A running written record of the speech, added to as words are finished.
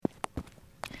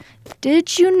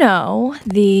Did you know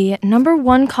the number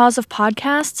one cause of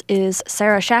podcasts is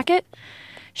Sarah Shackett?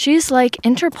 She's like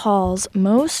Interpol's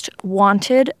most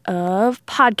wanted of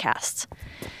podcasts.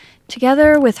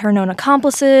 Together with her known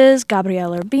accomplices,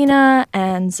 Gabrielle Urbina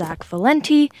and Zach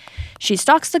Valenti, she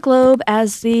stalks the globe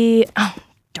as the... Oh,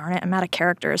 darn it, I'm out of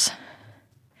characters.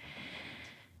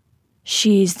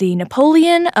 She's the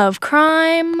Napoleon of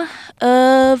crime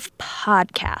of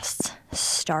podcasts.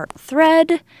 Start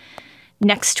thread.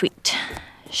 Next tweet.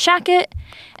 Shackett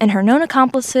and her known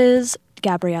accomplices,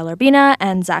 Gabrielle Urbina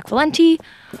and Zach Valenti,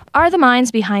 are the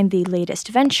minds behind the latest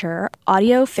venture,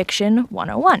 Audio Fiction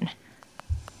 101.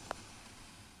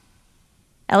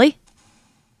 Ellie?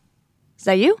 Is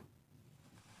that you?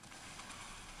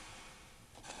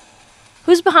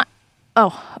 Who's behind?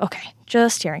 Oh, okay.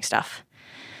 Just hearing stuff.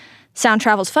 Sound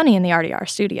travel's funny in the RDR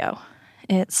studio.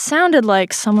 It sounded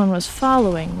like someone was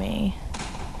following me.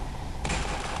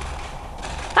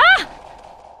 Ah!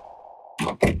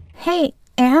 Hey,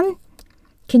 Anne?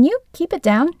 Can you keep it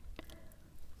down?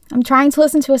 I'm trying to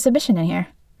listen to a submission in here.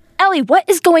 Ellie, what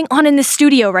is going on in this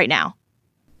studio right now?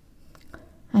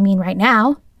 I mean, right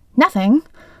now, nothing.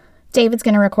 David's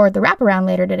going to record the wraparound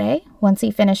later today, once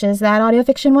he finishes that Audio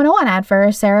Fiction 101 ad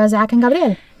for Sarah, Zach, and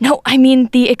Gabrielle. No, I mean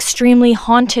the extremely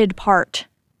haunted part.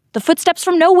 The footsteps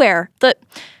from nowhere.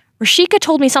 Rashika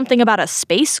told me something about a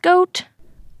space goat.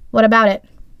 What about it?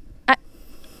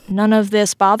 None of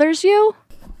this bothers you?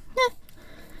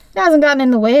 It hasn't gotten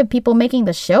in the way of people making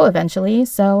the show eventually,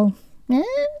 so...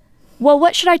 Well,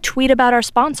 what should I tweet about our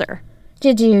sponsor?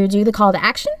 Did you do the call to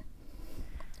action?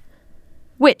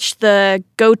 Which, the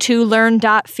go to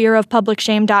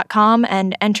learn.fearofpublicshame.com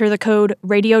and enter the code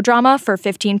radiodrama for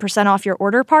 15% off your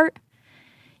order part?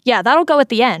 Yeah, that'll go at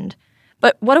the end.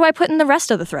 But what do I put in the rest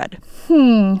of the thread?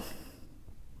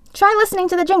 Try listening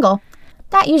to the jingle.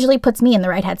 That usually puts me in the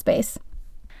right headspace.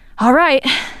 All right.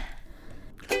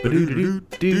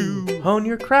 Ba-do-do-do-do, hone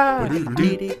your craft,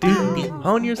 do-do-do,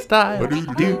 hone your style,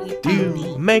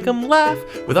 do-do-do, make 'em laugh.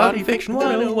 With Audio Fiction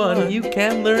 101, you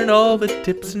can learn all the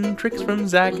tips and tricks from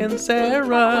Zach and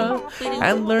Sarah,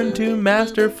 and learn to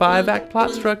master 5-act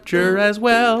plot structure as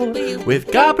well.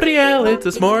 With Gabrielle, it's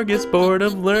a smorgasbord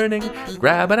of learning.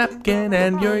 Grab a napkin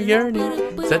and you're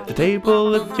yearning. Set the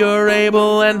table if you're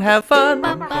able and have fun.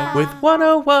 With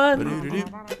 101,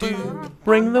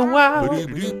 bring the wow.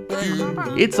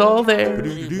 It's all there.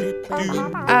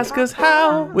 Ask us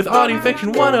how with Audio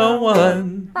Fiction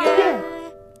 101. Yeah.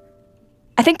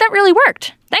 I think that really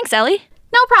worked. Thanks, Ellie.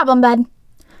 No problem, bud.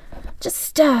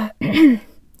 Just,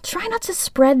 try not to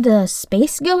spread the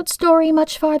space goat story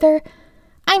much farther.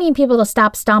 I need people to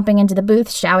stop stomping into the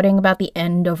booth shouting about the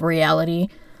end of reality.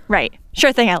 Right.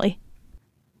 Sure thing, Ellie.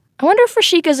 I wonder if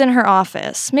Rashika's in her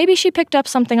office. Maybe she picked up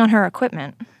something on her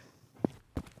equipment.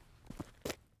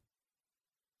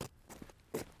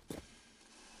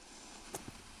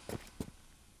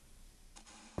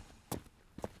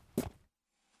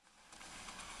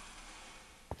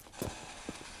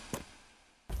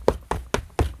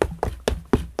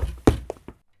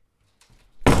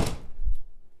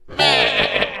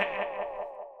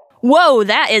 Whoa,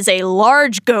 that is a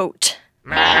large goat.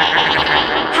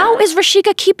 How is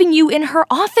Rashika keeping you in her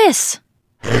office?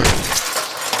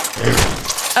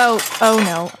 Oh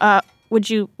no. Would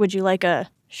you like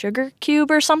a sugar cube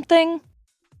or something?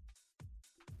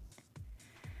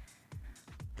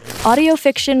 Audio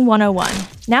Fiction 101,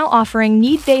 now offering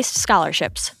need-based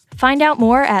scholarships. Find out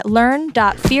more at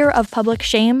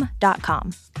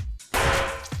learn.fearofpublicshame.com.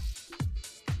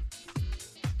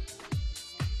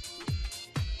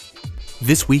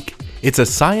 This week, it's a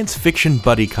science fiction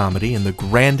buddy comedy in the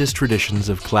grandest traditions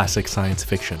of classic science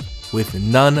fiction, with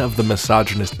none of the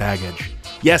misogynist baggage.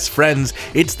 Yes, friends,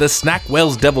 it's the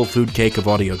Snackwell's Devil Food Cake of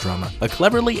audio drama, a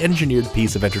cleverly engineered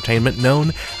piece of entertainment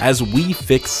known as We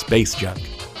Fix Space Junk.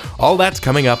 All that's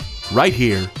coming up right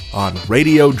here on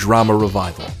Radio Drama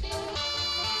Revival.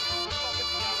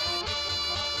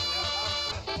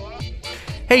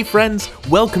 Hey friends,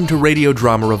 welcome to Radio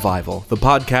Drama Revival, the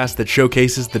podcast that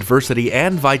showcases the diversity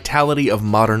and vitality of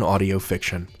modern audio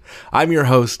fiction. I'm your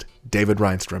host, David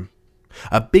Reinstrom.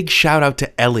 A big shout out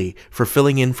to Ellie for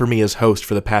filling in for me as host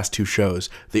for the past 2 shows.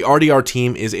 The RDR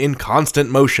team is in constant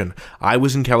motion. I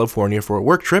was in California for a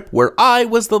work trip where I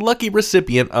was the lucky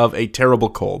recipient of a terrible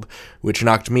cold, which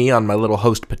knocked me on my little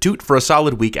host patoot for a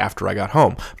solid week after I got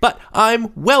home. But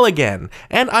I'm well again,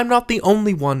 and I'm not the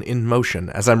only one in motion.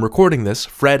 As I'm recording this,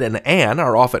 Fred and Anne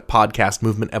are off at Podcast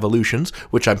Movement Evolutions,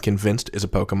 which I'm convinced is a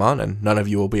Pokemon, and none of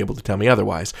you will be able to tell me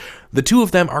otherwise. The two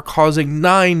of them are causing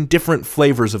 9 different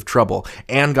flavors of trouble, Revival,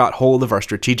 and got hold of our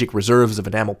strategic reserves of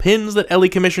enamel pins that Ellie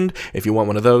commissioned. If you want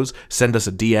one of those, send us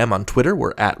a DM on Twitter.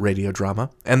 We're at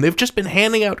Radiodrama. And they've just been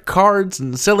handing out cards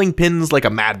and selling pins like a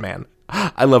madman.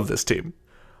 I love this team.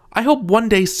 I hope one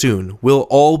day soon we'll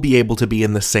all be able to be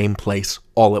in the same place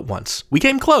all at once. We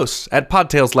came close at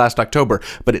Podtails last October,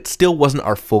 but it still wasn't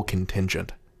our full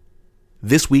contingent.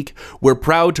 This week, we're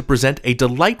proud to present a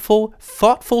delightful,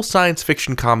 thoughtful science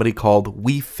fiction comedy called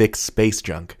We Fix Space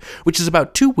Junk, which is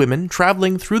about two women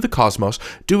traveling through the cosmos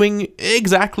doing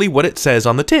exactly what it says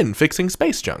on the tin, fixing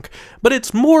space junk. But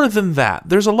it's more than that.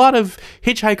 There's a lot of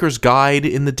Hitchhiker's Guide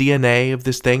in the DNA of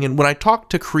this thing, and when I talked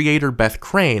to creator Beth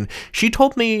Crane, she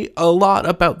told me a lot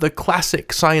about the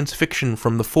classic science fiction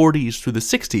from the 40s through the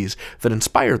 60s that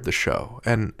inspired the show,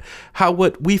 and how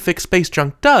what We Fix Space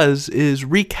Junk does is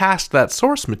recast that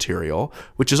source material,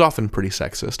 which is often pretty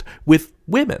sexist, with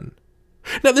women.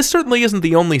 Now, this certainly isn't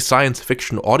the only science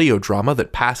fiction audio drama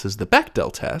that passes the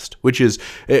Bechdel test, which is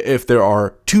if there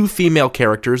are two female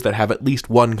characters that have at least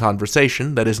one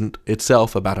conversation that isn't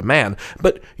itself about a man,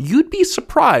 but you'd be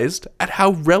surprised at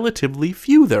how relatively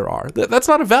few there are. That's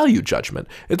not a value judgment,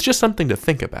 it's just something to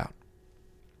think about.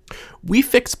 We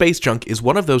Fix Space Junk is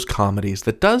one of those comedies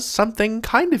that does something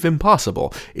kind of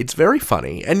impossible. It's very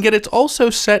funny, and yet it's also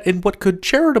set in what could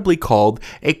charitably called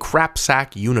a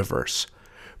crapsack universe.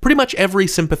 Pretty much every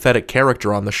sympathetic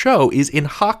character on the show is in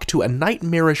hock to a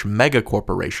nightmarish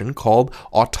megacorporation called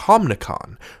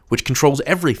Automnicon, which controls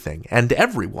everything and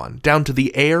everyone, down to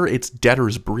the air its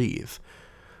debtors breathe.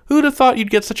 Who'd have thought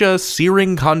you'd get such a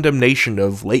searing condemnation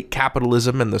of late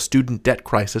capitalism and the student debt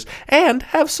crisis, and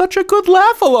have such a good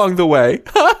laugh along the way?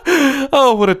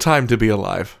 Oh, what a time to be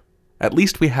alive. At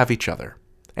least we have each other.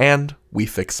 And we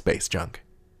fix space junk.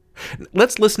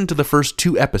 Let's listen to the first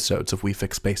 2 episodes of We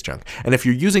Fix Space Junk, and if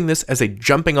you're using this as a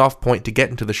jumping off point to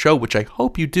get into the show, which I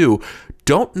hope you do,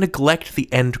 don't neglect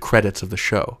the end credits of the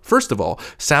show. First of all,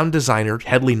 sound designer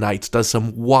Hedley Knights does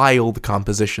some wild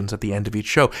compositions at the end of each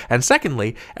show, and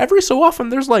secondly, every so often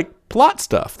there's plot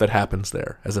stuff that happens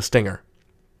there as a stinger.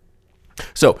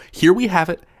 So here we have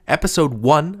it, episode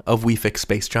 1 of We Fix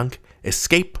Space Junk,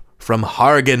 Escape from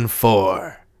Hargan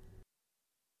 4.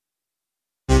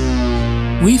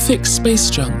 We Fix Space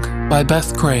Junk by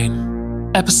Beth Crane.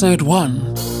 Episode 1,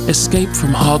 Escape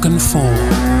from Hargan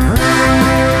 4.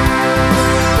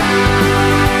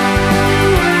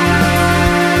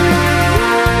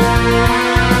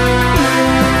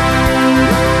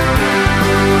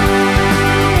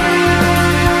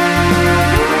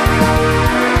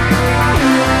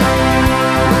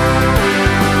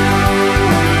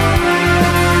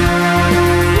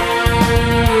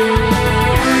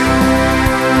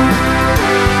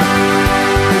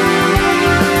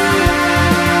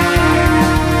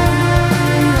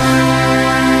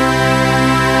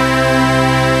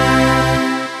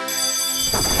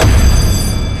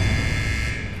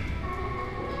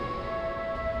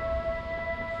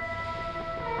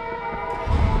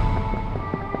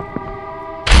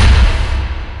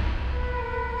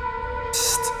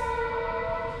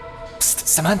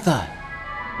 Samantha!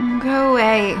 Go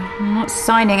away. I'm not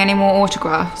signing any more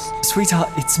autographs. Sweetheart,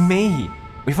 it's me.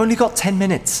 We've only got 10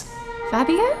 minutes.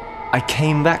 Fabio? I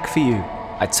came back for you.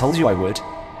 I told you I would.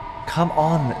 Come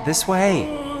on, this way.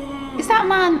 Is that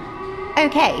man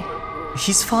okay?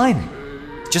 He's fine.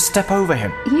 Just step over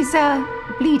him. He's,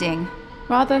 bleeding.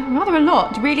 Rather a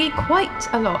lot. Really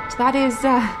quite a lot. That is,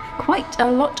 quite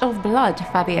a lot of blood,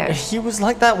 Fabio. He was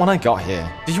like that when I got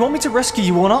here. Do you want me to rescue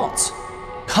you or not?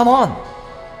 Come on.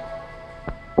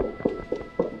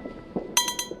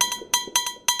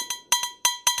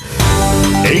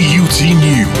 AUT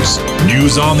News.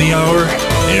 News on the hour,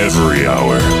 every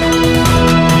hour.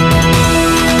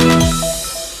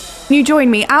 You join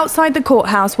me outside the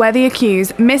courthouse where the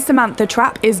accused, Miss Samantha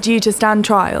Trapp, is due to stand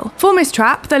trial. For Miss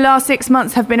Trapp, the last 6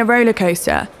 months have been a roller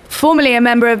coaster. Formerly a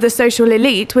member of the social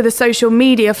elite with a social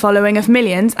media following of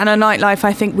millions and a nightlife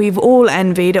I think we've all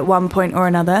envied at one point or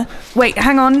another. Wait,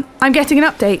 hang on, I'm getting an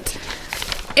update.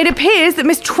 It appears that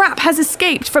Miss Trapp has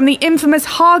escaped from the infamous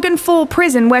Hargan 4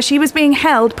 prison where she was being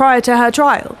held prior to her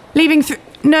trial, leaving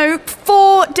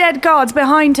 4 dead guards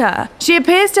behind her. She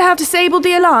appears to have disabled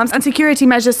the alarms and security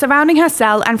measures surrounding her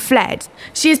cell and fled.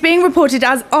 She is being reported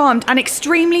as armed and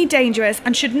extremely dangerous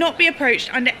and should not be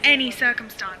approached under any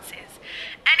circumstances.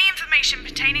 Any information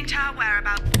pertaining to her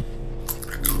whereabouts...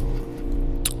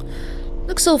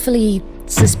 Looks awfully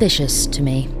suspicious to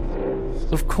me.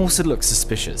 Of course it looks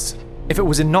suspicious. If it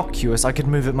was innocuous, I could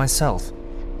move it myself.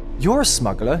 You're a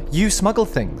smuggler. You smuggle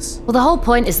things. Well, the whole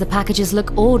point is the packages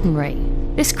look ordinary.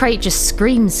 This crate just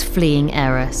screams fleeing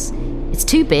heiress. It's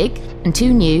too big and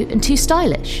too new and too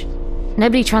stylish.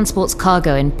 Nobody transports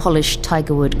cargo in polished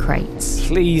tigerwood crates.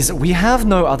 Please, we have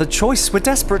no other choice. We're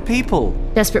desperate people.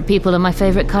 Desperate people are my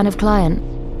favourite kind of client.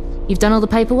 You've done all the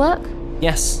paperwork?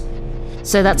 Yes.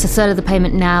 So that's a third of the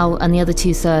payment now, and the other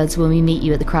 2/3 when we meet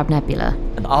you at the Crab Nebula.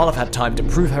 And I'll have had time to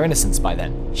prove her innocence by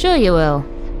then. Sure you will.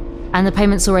 And the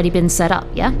payment's already been set up,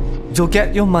 yeah? You'll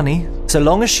get your money, so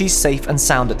long as she's safe and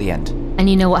sound at the end. And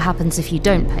you know what happens if you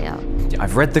don't pay up?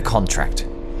 I've read the contract.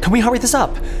 Can we hurry this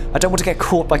up? I don't want to get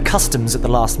caught by customs at the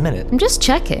last minute. I'm just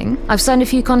checking. I've signed a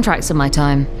few contracts in my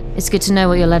time. It's good to know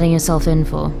what you're letting yourself in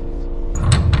for.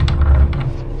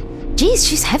 Geez,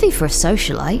 she's heavy for a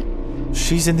socialite.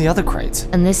 She's in the other crate.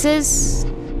 And this is?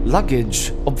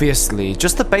 Luggage, obviously.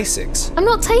 Just the basics. I'm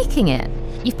not taking it.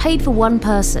 You've paid for one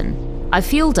person. I've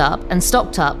fueled up and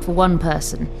stocked up for one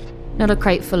person. Not a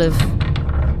crate full of...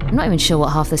 I'm not even sure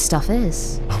what half this stuff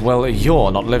is. Well,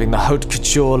 you're not living the haute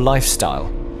couture lifestyle.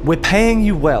 We're paying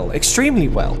you well, extremely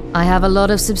well. I have a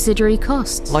lot of subsidiary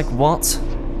costs. Like what?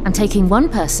 I'm taking one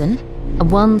person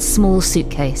and one small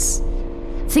suitcase.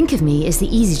 Think of me as the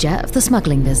EasyJet of the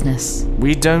smuggling business.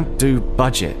 We don't do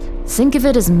budget. Think of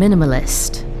it as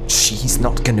minimalist. She's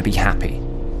not going to be happy.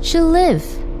 She'll live,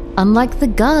 unlike the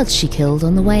guards she killed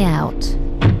on the way out.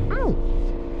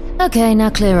 Okay,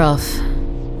 now clear off.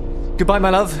 Goodbye,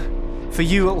 my love. For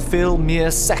you, it'll feel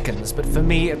mere seconds, but for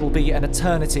me, it will be an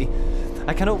eternity.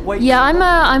 I cannot wait. Yeah,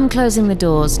 I'm closing the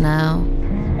doors now.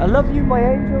 I love you, my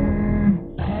angel.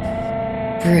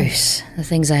 Bruce, the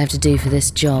things I have to do for this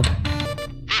job.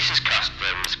 This is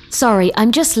customs. Sorry,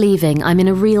 I'm just leaving. I'm in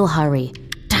a real hurry.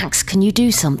 Dax, can you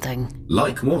do something?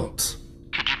 Like what?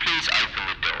 Could you please open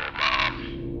the door,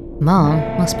 Mom?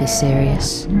 Mom, must be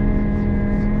serious.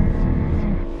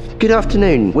 Good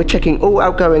afternoon. We're checking all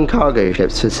outgoing cargo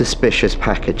ships for suspicious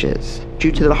packages.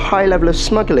 Due to the high level of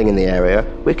smuggling in the area,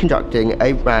 we're conducting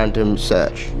a random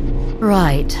search.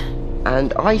 Right.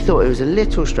 And I thought it was a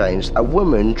little strange, a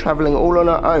woman travelling all on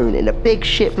her own in a big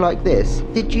ship like this.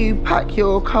 Did you pack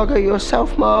your cargo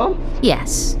yourself, Mom?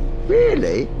 Yes.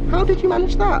 Really? How did you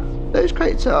manage that? Those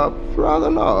crates are rather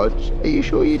large. Are you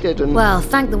sure you didn't? Well,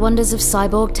 thank the wonders of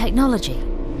cyborg technology.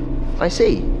 I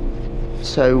see.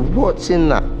 So what's in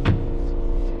that?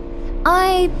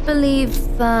 I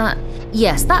believe that...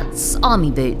 Yes, that's army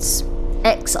boots.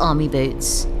 Ex-army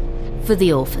boots. For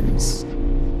the orphans.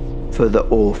 For the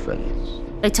orphans?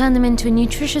 They turn them into a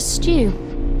nutritious stew.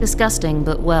 Disgusting,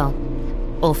 but well,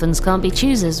 orphans can't be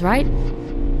choosers, right?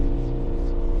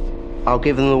 I'll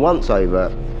give them the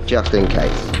once-over, just in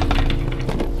case.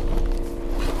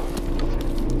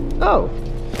 Oh.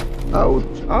 Old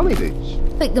army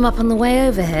boots. Picked them up on the way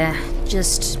over here.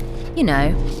 Just, you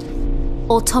know,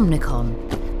 Automnicon.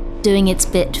 Doing its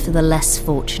bit for the less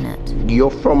fortunate. You're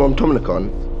from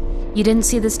Automnicon? You didn't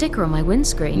see the sticker on my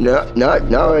windscreen? No,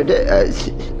 I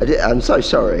did. I'm so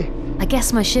sorry. I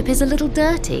guess my ship is a little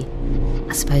dirty.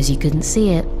 I suppose you couldn't see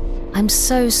it. I'm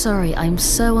so sorry. I'm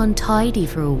so untidy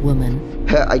for a woman.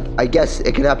 I guess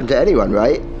it can happen to anyone,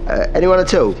 right? Anyone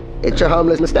at all. It's a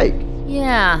harmless mistake.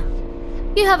 Yeah.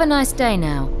 You have a nice day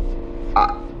now.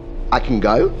 I can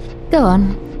go? Go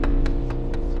on.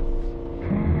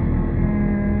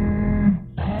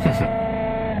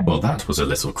 Well, that was a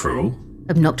little cruel.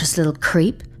 Obnoxious little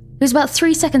creep. Who's about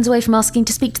 3 seconds away from asking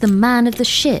to speak to the man of the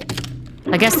ship.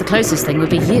 I guess the closest thing would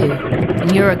be you.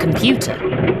 And you're a computer.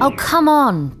 Oh, come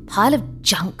on. Pile of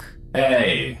junk.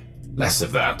 Hey, less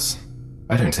of that.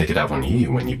 I don't take it out on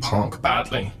you when you park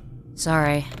badly.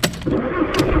 Sorry.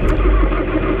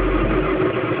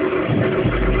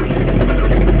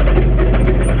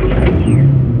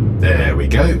 There we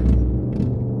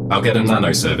go. I'll get a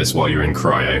nano service while you're in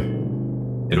cryo.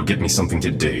 It'll give me something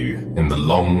to do in the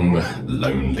long,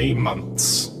 lonely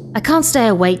months. I can't stay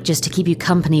awake just to keep you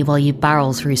company while you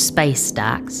barrel through space,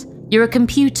 Dax. You're a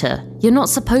computer. You're not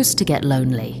supposed to get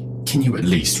lonely. Can you at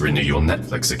least renew your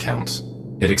Netflix account?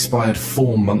 It expired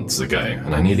 4 months ago,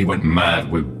 and I nearly went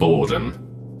mad with boredom.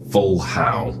 Full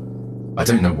how? I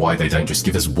don't know why they don't just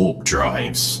give us warp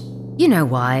drives. You know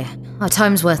why. Our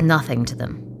time's worth nothing to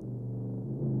them.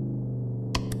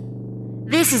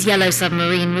 This is Yellow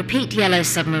Submarine. Repeat, Yellow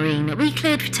Submarine. Are we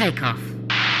cleared for takeoff?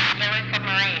 Yellow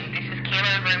Submarine, this is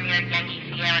Kilo Romeo Yankee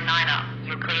Sierra 9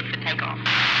 You're cleared for takeoff.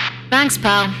 Thanks,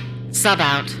 pal. Sub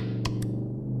out.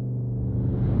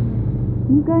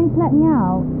 You going to let me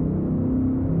out?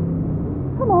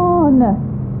 Come on!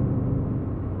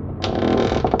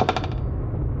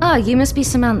 Oh, you must be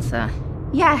Samantha.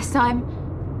 Yes, I'm...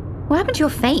 What happened to your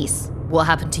face? What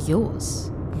happened to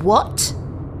yours? What?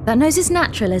 That nose is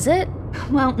natural, is it?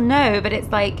 Well, no, but it's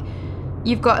like...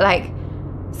 You've got like...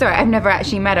 Sorry, I've never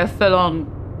actually met a full-on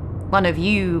one of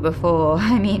you before.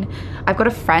 I mean, I've got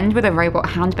a friend with a robot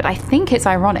hand, but I think it's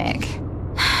ironic.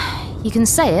 You can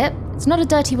say it. It's not a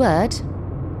dirty word.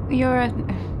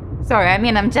 Sorry, I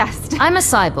mean, I'm just... I'm a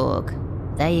cyborg.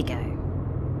 There you go.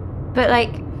 But,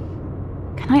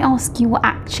 can I ask you what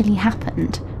actually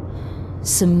happened?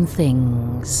 Some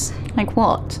things. Like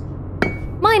what?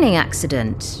 Mining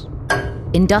accident.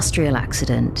 Industrial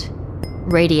accident.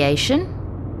 Radiation.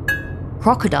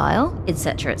 Crocodile,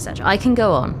 etc., etc. I can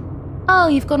go on. Oh,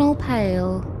 you've gone all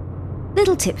pale.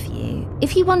 Little tip for you.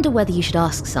 If you wonder whether you should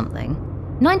ask something,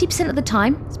 90% of the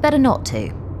time, it's better not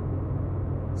to.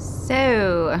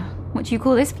 So, what do you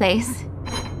call this place?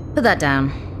 Put that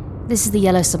down. This is the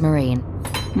Yellow Submarine.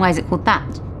 Why is it called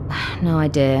that? No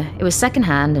idea. It was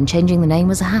second-hand and changing the name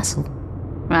was a hassle.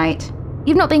 Right.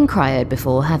 You've not been cryoed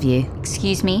before, have you?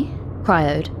 Excuse me?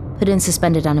 Cryoed. Put in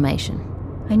suspended animation.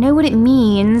 I know what it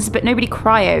means, but nobody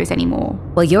cryos anymore.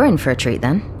 Well, you're in for a treat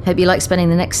then. Hope you like spending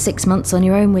the next 6 months on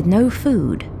your own with no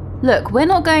food. Look, we're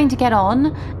not going to get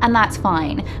on, and that's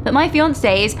fine. But my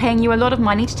fiancé is paying you a lot of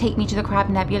money to take me to the Crab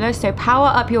Nebula, so power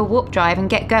up your warp drive and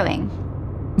get going.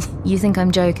 You think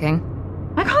I'm joking?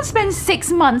 I can't spend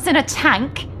 6 months in a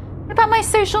tank. What about my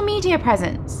social media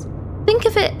presence? Think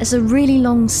of it as a really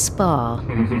long spa.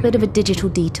 Bit of a digital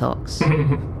detox.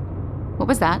 What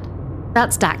was that?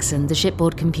 That's Daxon, the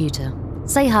shipboard computer.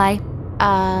 Say hi.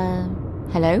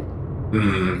 Hello?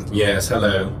 Yes,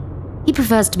 hello. He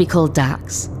prefers to be called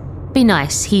Dax. Be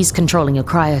nice, he's controlling your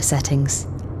cryo settings.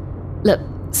 Look,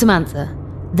 Samantha,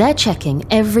 they're checking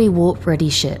every warp-ready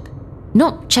ship.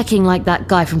 Not checking like that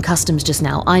guy from customs just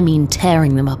now, I mean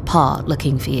tearing them apart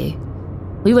looking for you.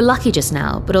 We were lucky just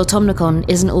now, but Automnicon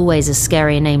isn't always as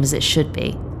scary a name as it should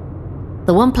be.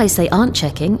 The one place they aren't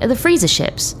checking are the freezer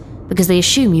ships, because they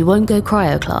assume you won't go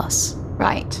cryo class.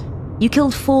 Right. You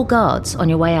killed 4 guards on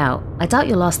your way out. I doubt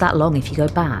you'll last that long if you go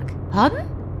back. Pardon?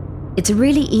 It's a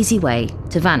really easy way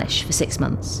to vanish for 6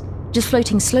 months. Just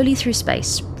floating slowly through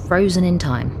space, frozen in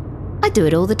time. I do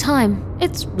it all the time.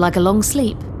 It's like a long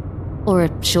sleep. Or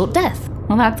a short death.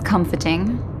 Well, that's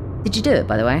comforting. Did you do it,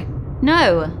 by the way?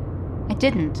 No, I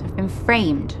didn't. I've been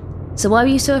framed. So why were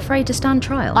you so afraid to stand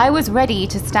trial? I was ready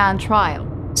to stand trial.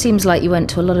 Seems like you went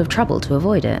to a lot of trouble to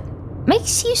avoid it.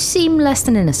 Makes you seem less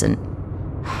than innocent.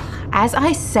 As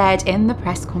I said in the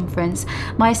press conference,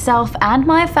 myself and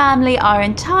my family are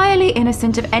entirely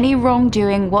innocent of any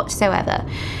wrongdoing whatsoever.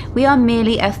 We are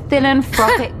merely a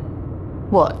philanthropic...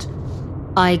 What?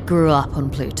 I grew up on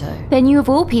Pluto. Then you of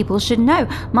all people should know.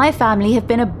 My family have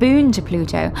been a boon to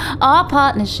Pluto. Our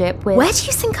partnership with... Where do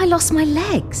you think I lost my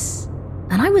legs?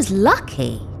 And I was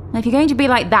lucky. If you're going to be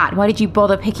like that, why did you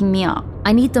bother picking me up?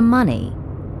 I need the money.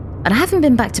 And I haven't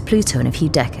been back to Pluto in a few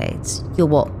decades. You're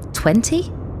what,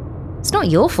 20? It's not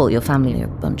your fault your family are a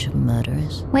bunch of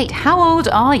murderers. Wait, how old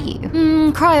are you?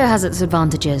 Cryo has its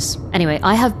advantages. Anyway,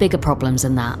 I have bigger problems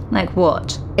than that. Like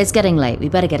what? It's getting late. We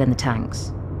better get in the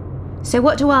tanks. So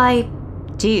what do I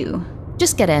do?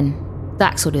 Just get in.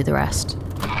 Dax will do the rest.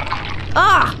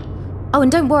 Ah! Oh,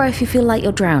 and don't worry if you feel like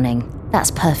you're drowning. That's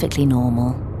perfectly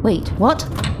normal. Wait, what?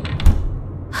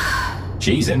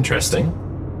 She's interesting.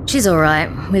 She's alright.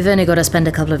 We've only got to spend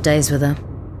a couple of days with her.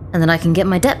 And then I can get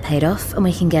my debt paid off and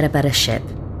we can get a better ship.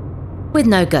 With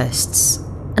no ghosts.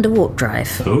 And a warp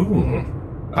drive. Ooh.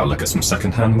 I'll look at some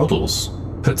second-hand models.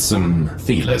 Put some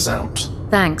feelers out.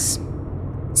 Thanks.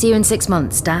 See you in 6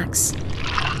 months, Dax.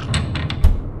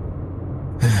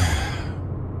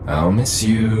 I'll miss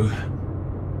you.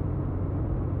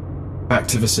 Back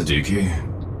to the Sudoku.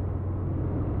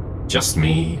 Just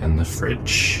me and the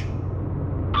fridge.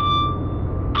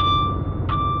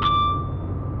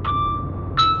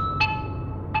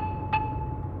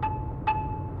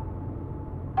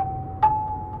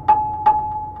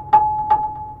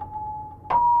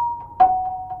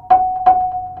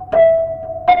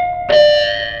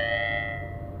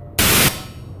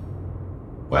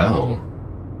 Well,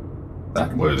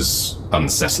 that was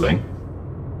unsettling.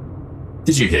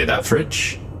 Did you hear that,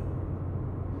 Fridge?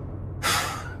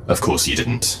 Of course you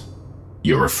didn't.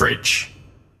 You're a fridge.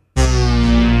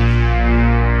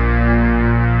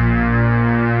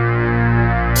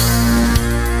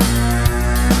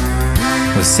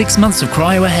 With 6 months of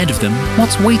cryo ahead of them,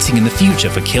 what's waiting in the future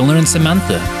for Kilner and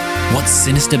Samantha? What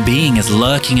sinister being is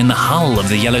lurking in the hull of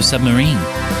the Yellow Submarine?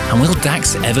 And will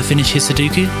Dax ever finish his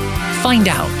Sudoku? Find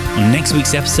out on next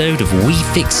week's episode of We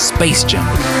Fix Space Junk.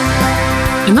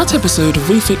 In that episode of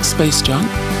We Fix Space Junk,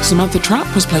 Samantha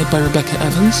Trapp was played by Rebecca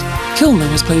Evans,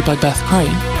 Kilner was played by Beth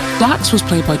Crane, Dax was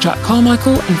played by Jack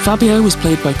Carmichael, and Fabio was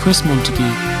played by Chris Montague.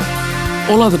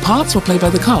 All other parts were played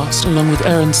by the cast, along with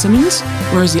Erin Simmons,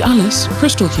 Rosie Alice,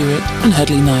 Crystal Hewitt, and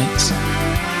Headley Knights.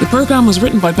 The programme was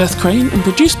written by Beth Crane and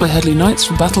produced by Headley Knights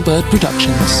from Battlebird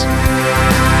Productions.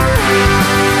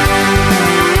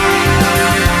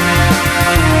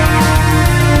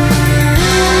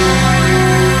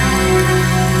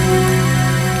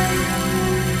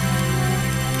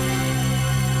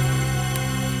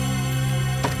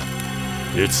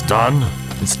 It's done?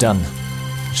 It's done.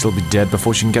 She'll be dead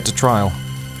before she can get to trial.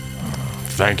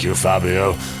 Thank you,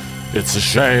 Fabio. It's a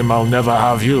shame I'll never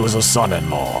have you as a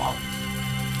son-in-law.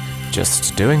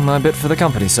 Just doing my bit for the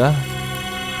company, sir.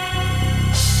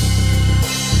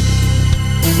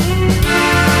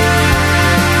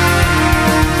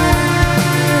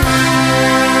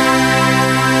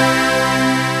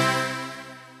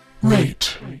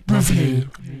 Rate, review,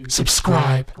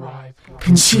 subscribe,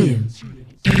 consume,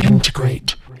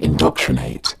 integrate,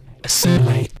 indoctrinate,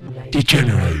 assimilate,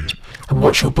 degenerate, and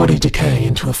watch your body decay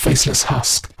into a faceless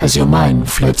husk as your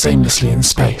mind floats aimlessly in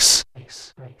space.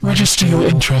 Register your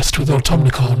interest with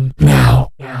Automnicon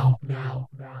now.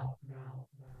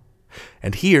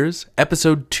 And here's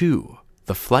Episode 2,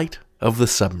 The Flight of the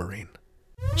Submarine.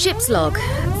 Ship's log.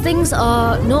 Things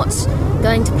are not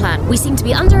going to plan. We seem to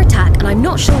be under attack, and I'm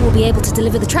not sure we'll be able to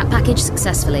deliver the trap package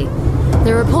successfully.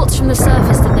 There are reports from the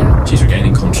surface that there are... She's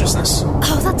regaining consciousness.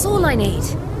 Oh, that's all I need.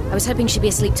 I was hoping she'd be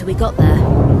asleep till we got there.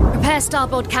 Prepare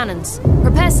starboard cannons.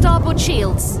 Prepare starboard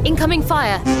shields. Incoming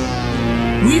fire.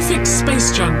 Refix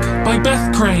Space Junk by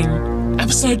Beth Crane.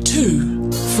 Episode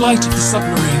 2, Flight of the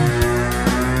Submarine.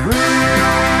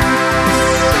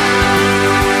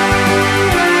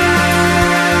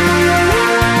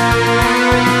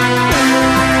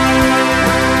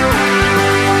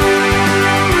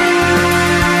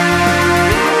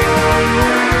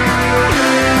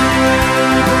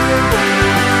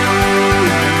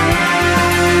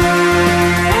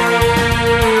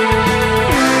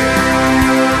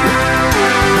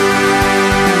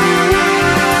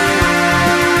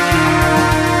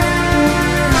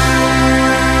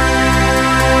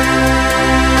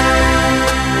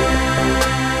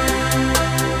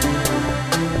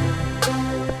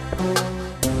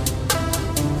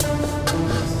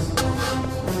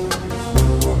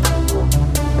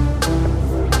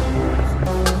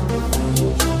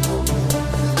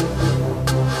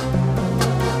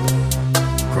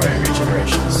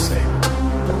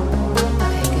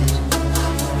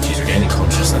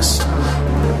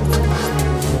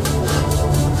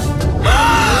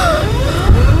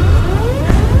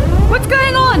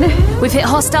 We've hit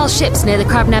hostile ships near the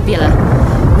Crab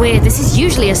Nebula. Weird, this is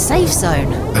usually a safe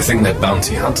zone. I think they're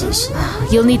bounty hunters.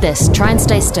 You'll need this. Try and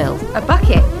stay still. A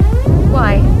bucket?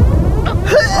 Why?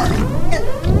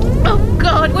 Oh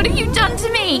God, what have you done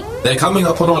to me? They're coming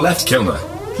up on our left, Kilner.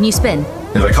 Can you spin?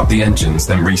 If I cut the engines,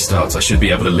 then restart, I should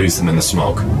be able to lose them in the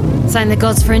smog. Thank the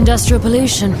gods for industrial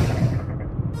pollution.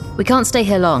 We can't stay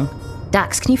here long.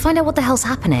 Dax, can you find out what the hell's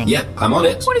happening? Yeah, I'm on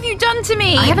it. What have you done to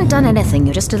me? I haven't done anything,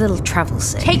 you're just a little travel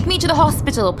sick. Take me to the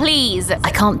hospital, please.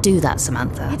 I can't do that,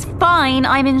 Samantha. It's fine,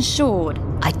 I'm insured.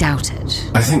 I doubt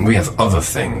it. I think we have other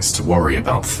things to worry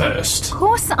about first. Of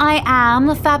course I am.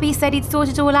 Fabi said he'd sort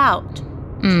it all out.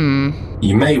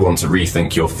 You may want to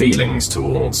rethink your feelings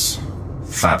towards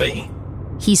Fabi.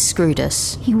 He screwed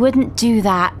us. He wouldn't do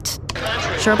that.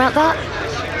 Sure about that?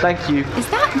 Thank you. Is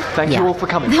that... Thank you all for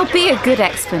coming. There'll be a good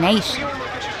explanation.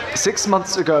 6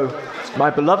 months ago, my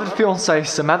beloved fiancée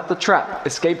Samantha Trapp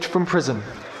escaped from prison.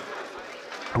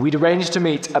 We'd arranged to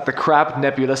meet at the Crab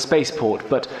Nebula spaceport,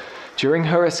 but during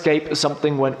her escape,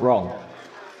 something went wrong.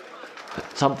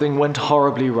 Something went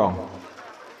horribly wrong.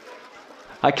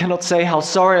 I cannot say how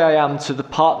sorry I am to the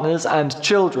partners and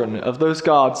children of those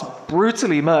guards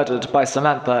brutally murdered by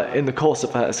Samantha in the course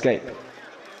of her escape.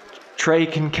 Trey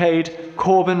Kincaid,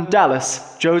 Corbin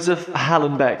Dallas, Joseph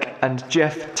Hallenbeck, and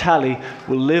Jeff Talley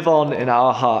will live on in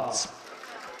our hearts.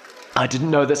 I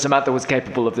didn't know that Samantha was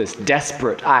capable of this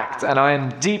desperate act, and I am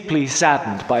deeply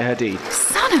saddened by her deed.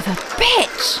 Son of a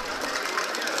bitch!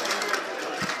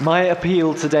 My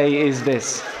appeal today is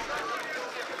this.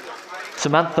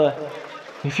 Samantha,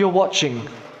 if you're watching,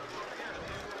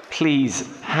 please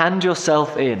hand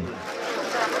yourself in.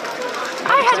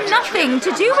 I had nothing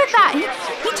to do with that.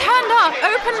 He turned up,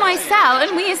 opened my cell,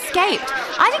 and we escaped.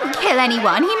 I didn't kill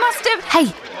anyone. He must have...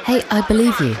 Hey, I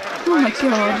believe you. Oh my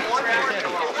God.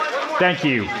 Thank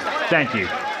you.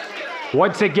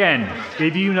 Once again,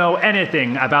 if you know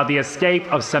anything about the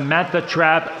escape of Samantha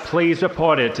Trapp, please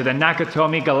report it to the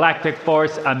Nakatomi Galactic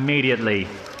Force immediately.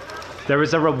 There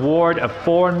is a reward of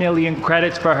 4 million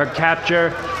credits for her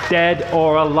capture, dead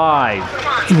or alive.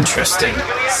 Interesting.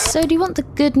 So do you want the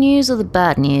good news or the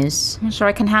bad news? I'm sure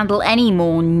I can handle any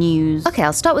more news. Okay,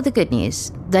 I'll start with the good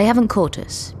news. They haven't caught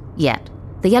us. Yet.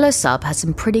 The yellow sub has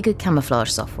some pretty good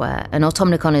camouflage software, and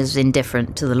Automnicon is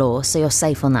indifferent to the law, so you're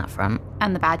safe on that front.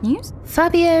 And the bad news?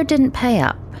 Fabio didn't pay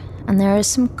up, and there are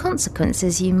some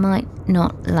consequences you might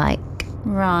not like.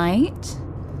 Right.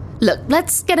 Look,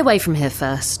 let's get away from here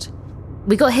first.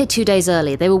 We got here 2 days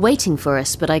early. They were waiting for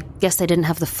us, but I guess they didn't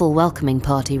have the full welcoming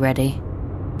party ready.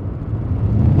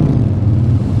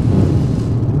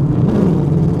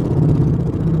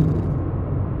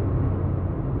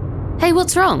 Hey,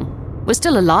 what's wrong? We're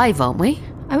still alive, aren't we?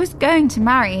 I was going to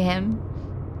marry him.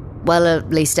 Well,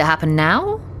 at least it happened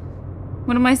now.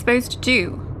 What am I supposed to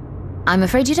do? I'm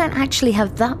afraid you don't actually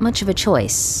have that much of a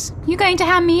choice. You going to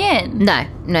hand me in? No,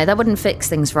 that wouldn't fix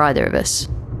things for either of us.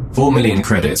 4 million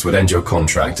credits would end your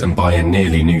contract and buy a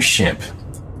nearly new ship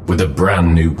with a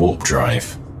brand new warp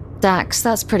drive. Dax,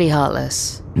 that's pretty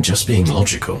heartless. Just being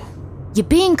logical. You're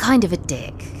being kind of a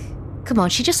dick. Come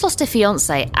on, she just lost her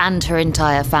fiancé and her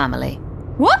entire family.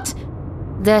 What?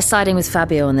 They're siding with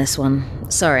Fabio on this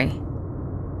one. Sorry.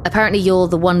 Apparently you're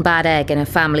the one bad egg in a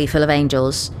family full of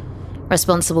angels,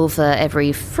 responsible for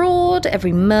every fraud,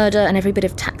 every murder, and every bit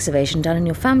of tax evasion done in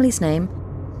your family's name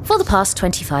for the past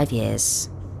 25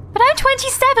 years. But I'm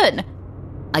 27!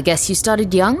 I guess you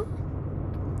started young?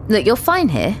 Look, you're fine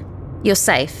here. You're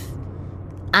safe.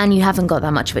 And you haven't got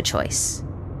that much of a choice.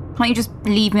 Can't you just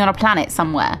leave me on a planet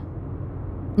somewhere?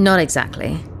 Not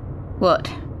exactly. What?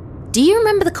 Do you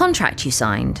remember the contract you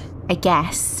signed? I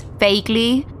guess.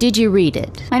 Vaguely. Did you read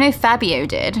it? I know Fabio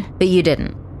did. But you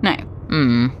didn't? No.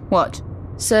 What?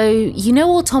 So, you know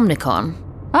Automnicon?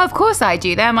 Oh, of course I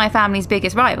do. They're my family's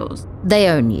biggest rivals. They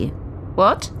own you.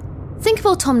 What? Think of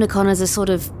Automnicon as a sort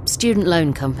of student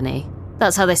loan company.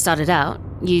 That's how they started out.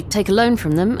 You take a loan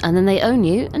from them, and then they own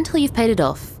you until you've paid it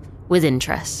off. With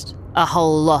interest. A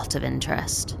whole lot of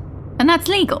interest. And that's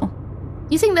legal?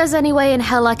 You think there's any way in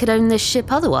hell I could own this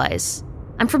ship otherwise?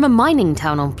 I'm from a mining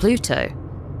town on Pluto.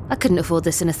 I couldn't afford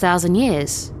this in 1,000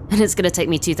 years, and it's going to take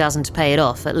me 2,000 to pay it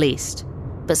off, at least.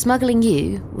 But smuggling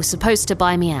you was supposed to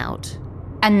buy me out.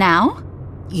 And now?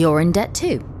 You're in debt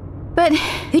too. But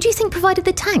who do you think provided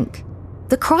the tank?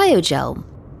 The cryogel?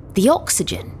 The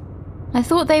oxygen? I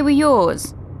thought they were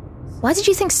yours. Why did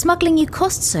you think smuggling you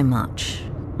cost so much?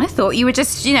 I thought you were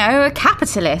just, a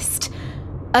capitalist.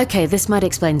 Okay, this might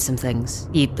explain some things.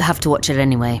 You have to watch it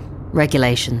anyway.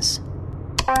 Regulations.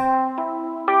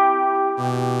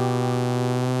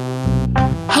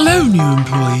 Hello, new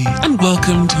employee, and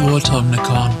welcome to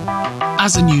Automnicon.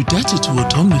 As a new debtor to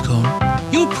Automnicon,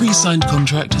 your pre-signed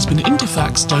contract has been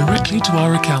interfaxed directly to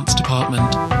our accounts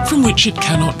department, from which it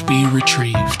cannot be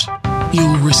retrieved.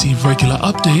 You'll receive regular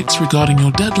updates regarding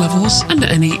your debt levels and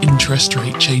any interest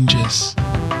rate changes.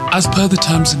 As per the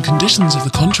terms and conditions of the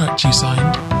contract you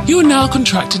signed, you are now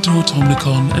contracted to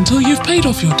Automnicon until you've paid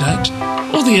off your debt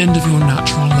or the end of your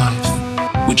natural life,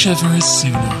 whichever is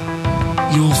sooner.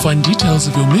 You will find details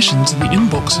of your missions in the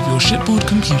inbox of your shipboard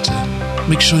computer.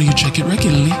 Make sure you check it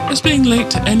regularly, as being late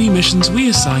to any missions we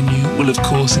assign you will of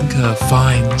course incur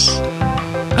fines.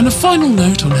 And a final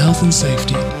note on health and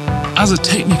safety. As a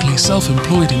technically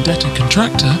self-employed indebted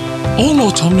contractor, all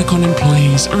Automnicon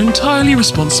employees are entirely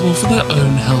responsible for their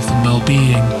own health and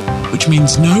well-being, which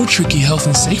means no tricky health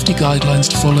and safety guidelines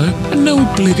to follow and no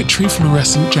obligatory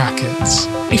fluorescent jackets.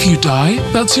 If you die,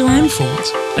 that's your own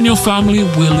fault, and your family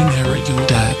will inherit your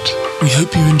debt. We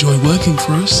hope you enjoy working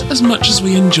for us as much as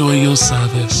we enjoy your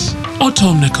service.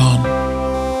 Automnicon.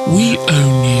 We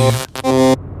own you.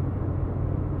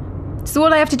 So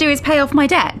all I have to do is pay off my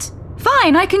debt?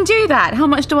 Fine, I can do that. How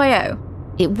much do I owe?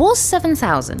 It was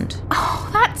 7,000. Oh,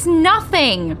 that's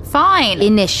nothing. Fine.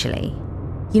 Initially.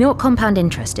 You know what compound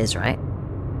interest is, right?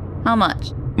 How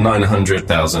much?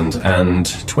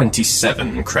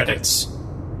 900,027 credits.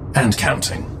 And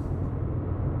counting.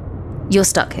 You're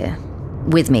stuck here.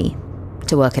 With me.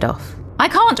 To work it off. I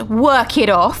can't work it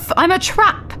off. I'm a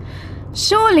trap.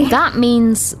 Surely. That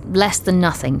means less than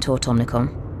nothing to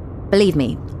Automnicon. Believe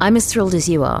me, I'm as thrilled as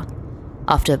you are.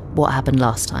 After what happened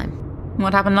last time.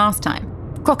 What happened last time?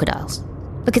 Crocodiles.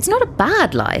 Look, it's not a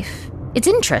bad life. It's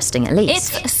interesting, at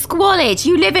least. It's squalid.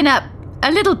 You live in a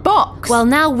little box. Well,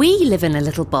 now we live in a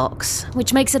little box,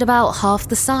 which makes it about half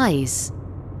the size.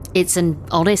 It's an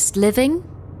honest living.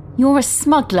 You're a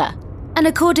smuggler. And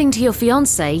according to your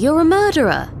fiancé, you're a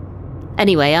murderer.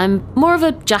 Anyway, I'm more of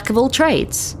a jack of all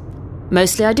trades.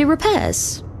 Mostly I do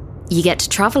repairs. You get to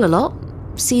travel a lot,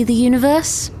 see the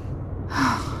universe.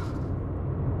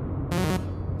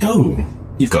 Oh,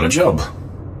 you've got a job.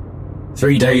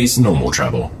 3 days normal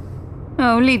travel.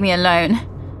 Oh, leave me alone.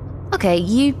 Okay,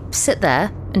 you sit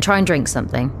there and try and drink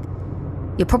something.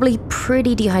 You're probably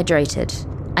pretty dehydrated.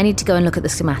 I need to go and look at the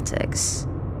schematics.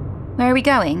 Where are we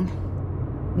going?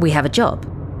 We have a job.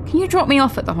 Can you drop me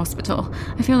off at the hospital?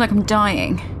 I feel like I'm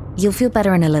dying. You'll feel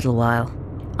better in a little while.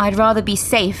 I'd rather be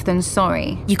safe than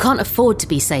sorry. You can't afford to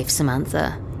be safe,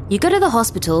 Samantha. You go to the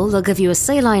hospital, they'll give you a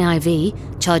saline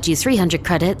IV, charge you 300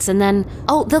 credits, and then,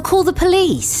 they'll call the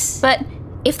police. But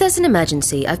if there's an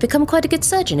emergency, I've become quite a good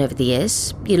surgeon over the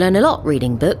years. You learn a lot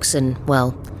reading books and,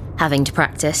 having to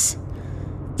practice.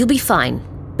 You'll be fine.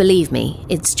 Believe me,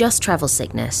 it's just travel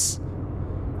sickness.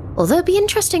 Although it'd be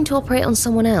interesting to operate on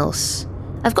someone else.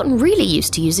 I've gotten really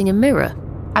used to using a mirror.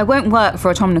 I won't work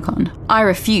for Automnicon. I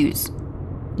refuse.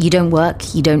 You don't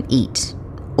work, you don't eat.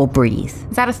 Or breathe.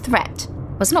 Is that a threat?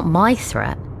 Well, it's not my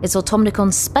threat. It's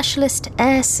Automnicon's specialist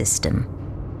air system.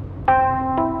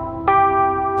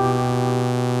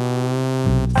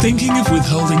 Thinking of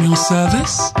withholding your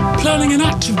service? Planning an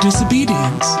act of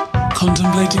disobedience?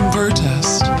 Contemplating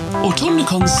protest?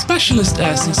 Automnicon's specialist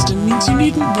air system means you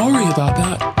needn't worry about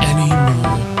that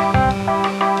anymore.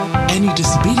 Any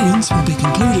disobedience will be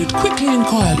concluded quickly and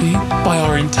quietly by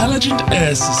our intelligent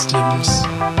air systems.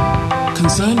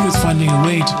 Concerned with finding a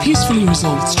way to peacefully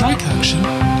resolve strike action,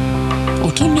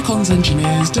 Automnicon's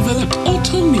engineers developed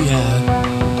Automni-Air.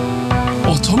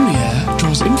 Automni-Air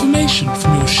draws information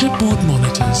from your shipboard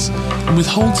monitors and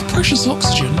withholds precious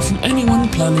oxygen from anyone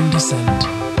planning descent.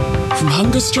 From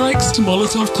hunger strikes to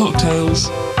Molotov cocktails,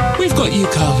 we've got you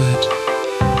covered.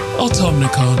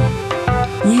 Automnicon,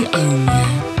 we own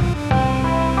you.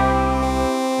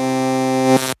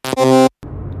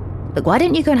 Look, why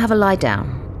don't you go and have a lie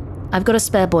down? I've got a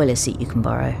spare boiler seat you can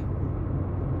borrow.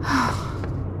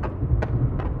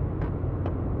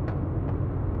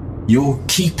 You're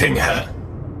keeping her?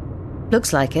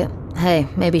 Looks like it. Hey,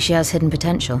 maybe she has hidden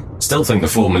potential. Still think the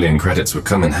 4 million credits would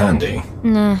come in handy.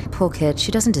 Nah, poor kid.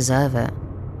 She doesn't deserve it.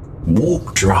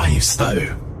 Warp drives,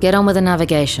 though. Get on with the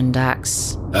navigation,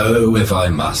 Dax. Oh, if I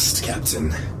must,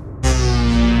 Captain.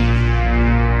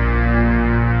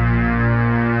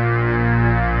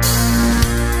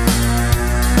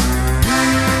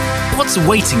 What's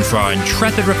waiting for our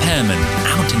intrepid repairmen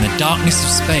out in the darkness of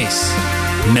space?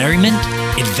 Merriment,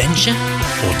 adventure,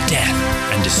 or death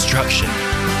and destruction?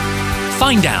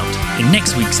 Find out in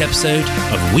next week's episode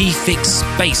of We Fix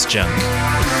Space Junk.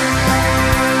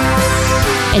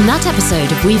 In that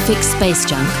episode of We Fix Space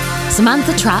Junk,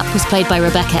 Samantha Trapp was played by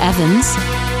Rebecca Evans,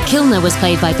 Kilner was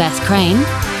played by Beth Crane,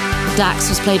 Dax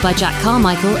was played by Jack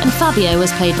Carmichael, and Fabio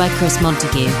was played by Chris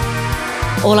Montague.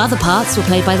 All other parts were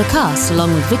played by the cast,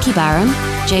 along with Vicky Barron,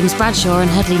 James Bradshaw, and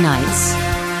Headley Knights.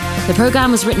 The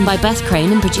programme was written by Beth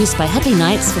Crane and produced by Headley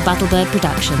Knights for Battlebird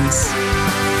Productions.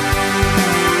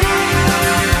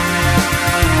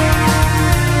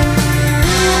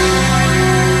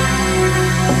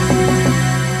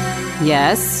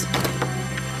 Yes?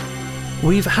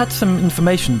 We've had some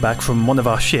information back from one of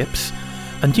our ships.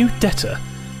 A new debtor,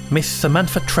 Miss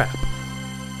Samantha Trapp.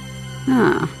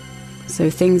 Ah,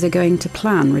 so things are going to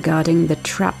plan regarding the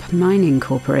Trapp Mining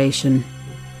Corporation.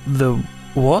 The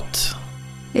what?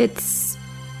 It's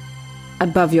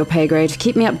above your pay grade.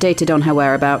 Keep me updated on her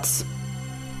whereabouts.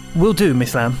 Will do,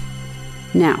 Miss Lamb.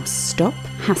 Now, stop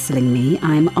hassling me.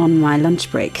 I'm on my lunch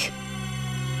break.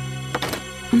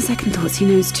 On second thoughts, he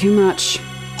knows too much.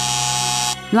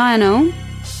 Lionel,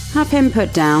 have him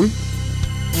put down.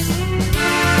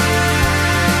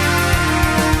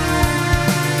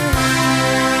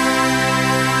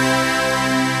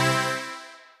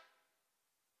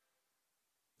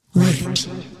 Rate,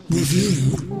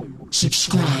 review,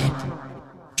 subscribe.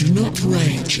 Do not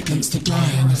rage against the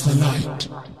dying of the light.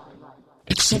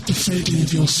 Accept the fading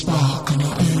of your spark and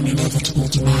your own inevitable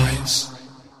demise.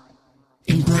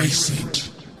 Embrace it.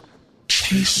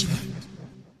 Chase it.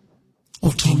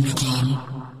 Automnicon,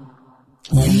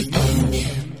 we own you.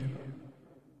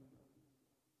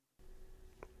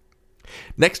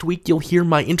 Next week, you'll hear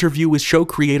my interview with show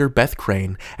creator Beth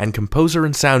Crane and composer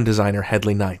and sound designer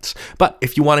Headley Knights. But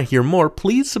if you want to hear more,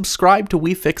 please subscribe to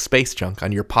We Fix Space Junk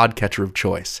on your podcatcher of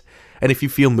choice. And if you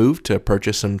feel moved to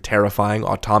purchase some terrifying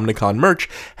Automnicon merch,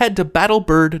 head to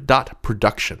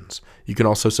battlebird.productions. You can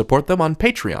also support them on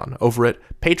Patreon over at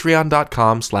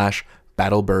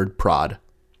patreon.com/battlebirdprod.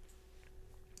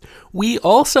 We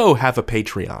also have a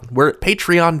Patreon. We're at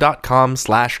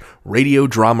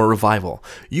patreon.com/radiodramarevival.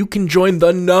 You can join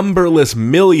the numberless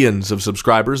millions of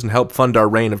subscribers and help fund our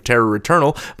reign of terror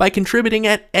eternal by contributing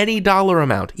at any dollar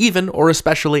amount, even or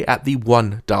especially at the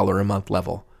 $1 a month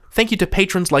level. Thank you to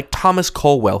patrons like Thomas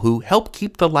Colwell, who help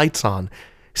keep the lights on.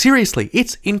 Seriously,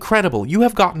 it's incredible. You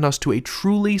have gotten us to a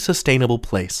truly sustainable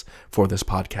place for this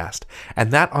podcast, and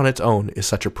that on its own is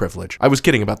such a privilege. I was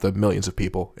kidding about the millions of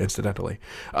people, incidentally.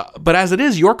 But as it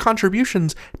is, your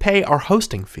contributions pay our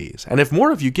hosting fees, and if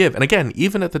more of you give, and again,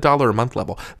 even at the $1 a month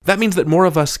level, that means that more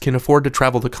of us can afford to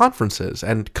travel to conferences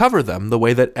and cover them the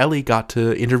way that Ellie got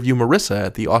to interview Marissa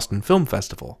at the Austin Film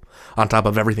Festival, on top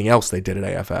of everything else they did at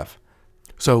AFF.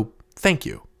 So, thank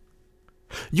you.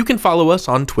 You can follow us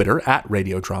on Twitter at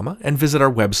Radiodrama and visit our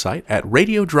website at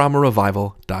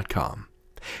radiodramarevival.com.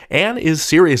 Anne is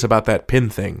serious about that pin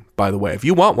thing, by the way. If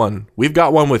you want one, we've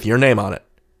got one with your name on it.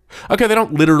 Okay, they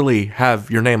don't literally have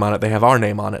your name on it, they have our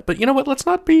name on it. But you know what? Let's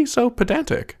not be so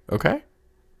pedantic, okay?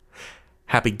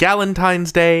 Happy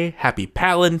Galentine's Day, Happy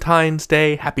Palentine's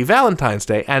Day, Happy Valentine's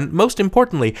Day, and most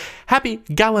importantly, Happy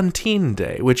Galantine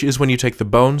Day, which is when you take the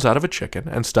bones out of a chicken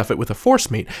and stuff it with a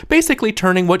force meat, basically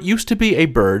turning what used to be a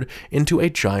bird into a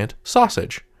giant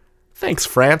sausage. Thanks,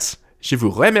 France. Je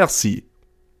vous remercie.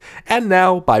 And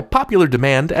now, by popular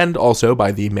demand and also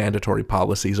by the mandatory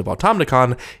policies of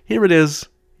Automnicon, here it is,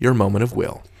 your moment of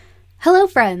will. Hello,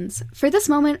 friends! For this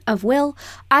moment of will,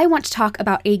 I want to talk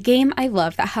about a game I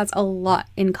love that has a lot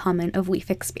in common of We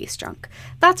Fix Space Junk.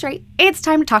 That's right, it's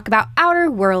time to talk about Outer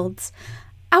Worlds.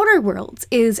 Outer Worlds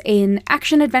is an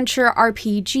action-adventure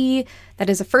RPG that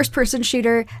is a first-person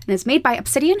shooter and is made by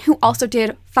Obsidian, who also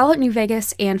did Fallout New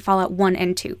Vegas and Fallout 1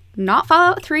 and 2. Not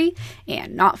Fallout 3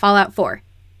 and not Fallout 4.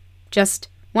 Just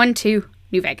 1, 2,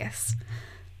 New Vegas.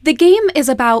 The game is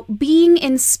about being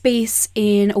in space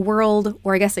in a world,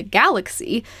 or I guess a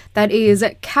galaxy, that is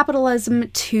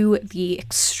capitalism to the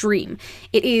extreme.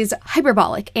 It is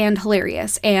hyperbolic and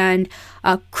hilarious and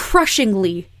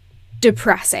crushingly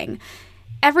depressing.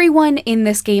 Everyone in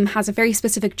this game has a very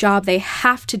specific job they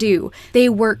have to do. They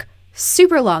work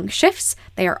super long shifts,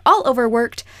 they are all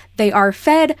overworked, they are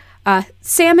fed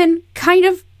salmon kind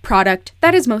of product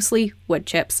that is mostly wood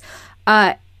chips.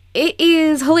 It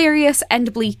is hilarious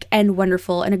and bleak and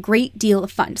wonderful and a great deal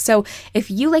of fun. So if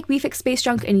you like We Fix Space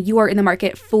Junk and you are in the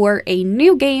market for a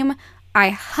new game,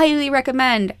 I highly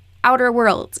recommend Outer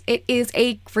Worlds. It is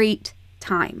a great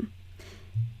time.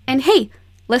 And hey,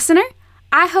 listener,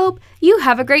 I hope you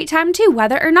have a great time too,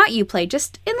 whether or not you play.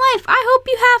 Just in life, I hope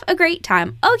you have a great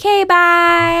time. Okay,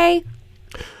 bye!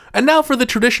 And now for the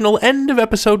traditional end of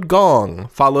episode gong,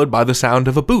 followed by the sound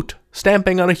of a boot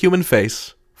stamping on a human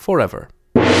face forever.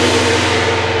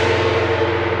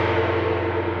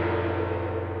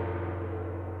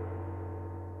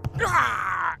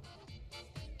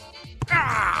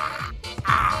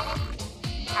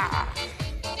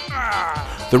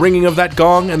 The ringing of that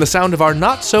gong and the sound of our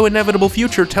not-so-inevitable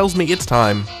future tells me it's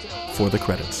time for the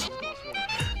credits.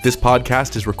 This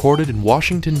podcast is recorded in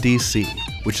Washington, D.C.,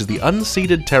 which is the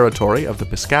unceded territory of the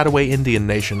Piscataway Indian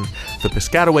Nation, the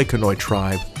Piscataway Conoy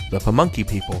Tribe, the Pamunkey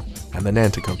people, and the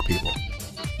Nanticoke people.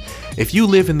 If you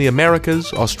live in the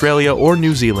Americas, Australia, or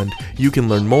New Zealand, you can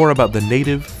learn more about the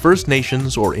native, First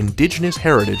Nations, or indigenous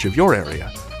heritage of your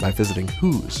area by visiting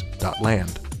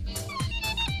whos.land.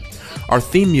 Our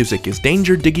theme music is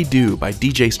Danger Diggy Doo by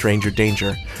DJ Stranger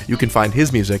Danger. You can find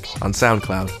his music on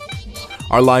SoundCloud.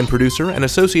 Our line producer and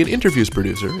associate interviews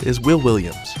producer is Will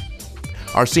Williams.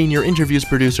 Our senior interviews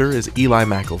producer is Eli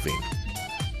McElveen.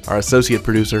 Our associate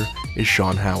producer is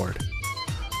Sean Howard.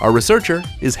 Our researcher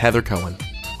is Heather Cohen.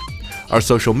 Our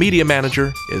social media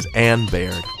manager is Ann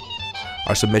Baird.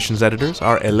 Our submissions editors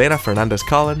are Elena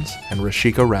Fernandez-Collins and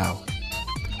Rashika Rao.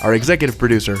 Our executive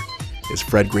producer is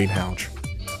Fred Greenhalgh.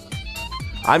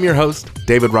 I'm your host,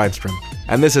 David Reinstrom,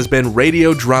 and this has been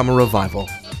Radio Drama Revival.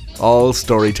 All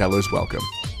storytellers welcome.